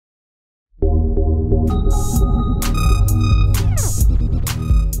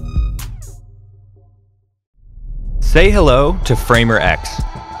Say hello to FramerX,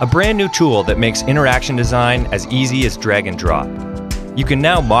 a brand new tool that makes interaction design as easy as drag and drop. You can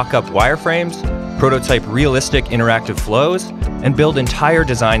now mock up wireframes, prototype realistic interactive flows, and build entire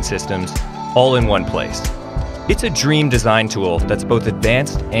design systems all in one place. It's a dream design tool that's both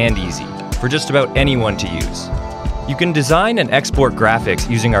advanced and easy for just about anyone to use. You can design and export graphics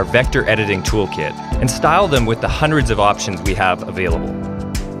using our vector editing toolkit and style them with the hundreds of options we have available.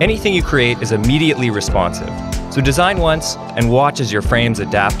 Anything you create is immediately responsive, so design once and watch as your frames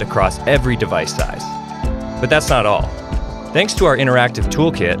adapt across every device size. But that's not all. Thanks to our interactive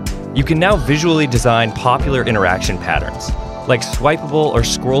toolkit, you can now visually design popular interaction patterns, like swipeable or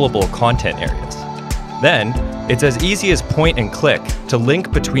scrollable content areas. Then, it's as easy as point and click to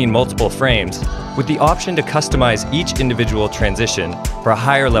link between multiple frames with the option to customize each individual transition for a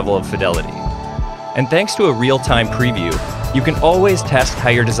higher level of fidelity. And thanks to a real-time preview, you can always test how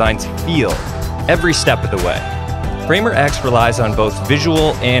your designs feel every step of the way. FramerX relies on both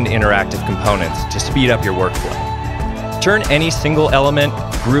visual and interactive components to speed up your workflow. Turn any single element,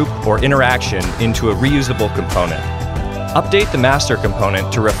 group, or interaction into a reusable component. Update the master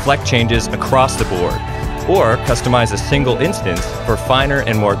component to reflect changes across the board, or customize a single instance for finer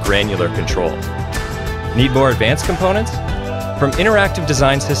and more granular control. Need more advanced components? From interactive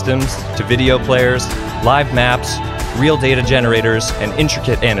design systems to video players, live maps, real data generators, and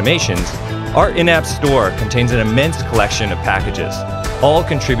intricate animations, our in-app store contains an immense collection of packages, all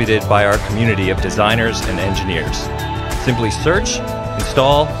contributed by our community of designers and engineers. Simply search,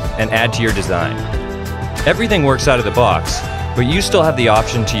 install, and add to your design. Everything works out of the box, but you still have the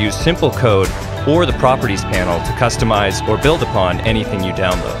option to use simple code or the properties panel to customize or build upon anything you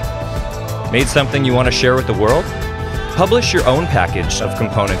download. Made something you want to share with the world? Publish your own package of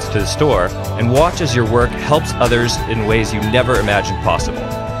components to the store and watch as your work helps others in ways you never imagined possible.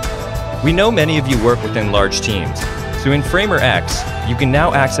 We know many of you work within large teams, so in FramerX, you can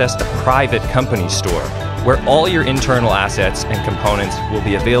now access the private company store, where all your internal assets and components will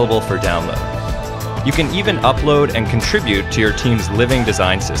be available for download. You can even upload and contribute to your team's living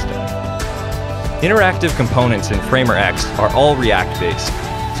design system. Interactive components in FramerX are all React-based,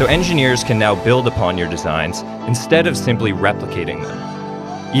 so engineers can now build upon your designs instead of simply replicating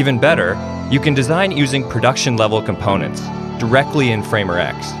them. Even better, you can design using production-level components directly in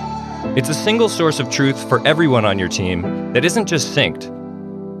FramerX. It's a single source of truth for everyone on your team that isn't just synced,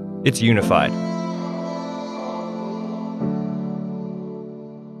 it's unified.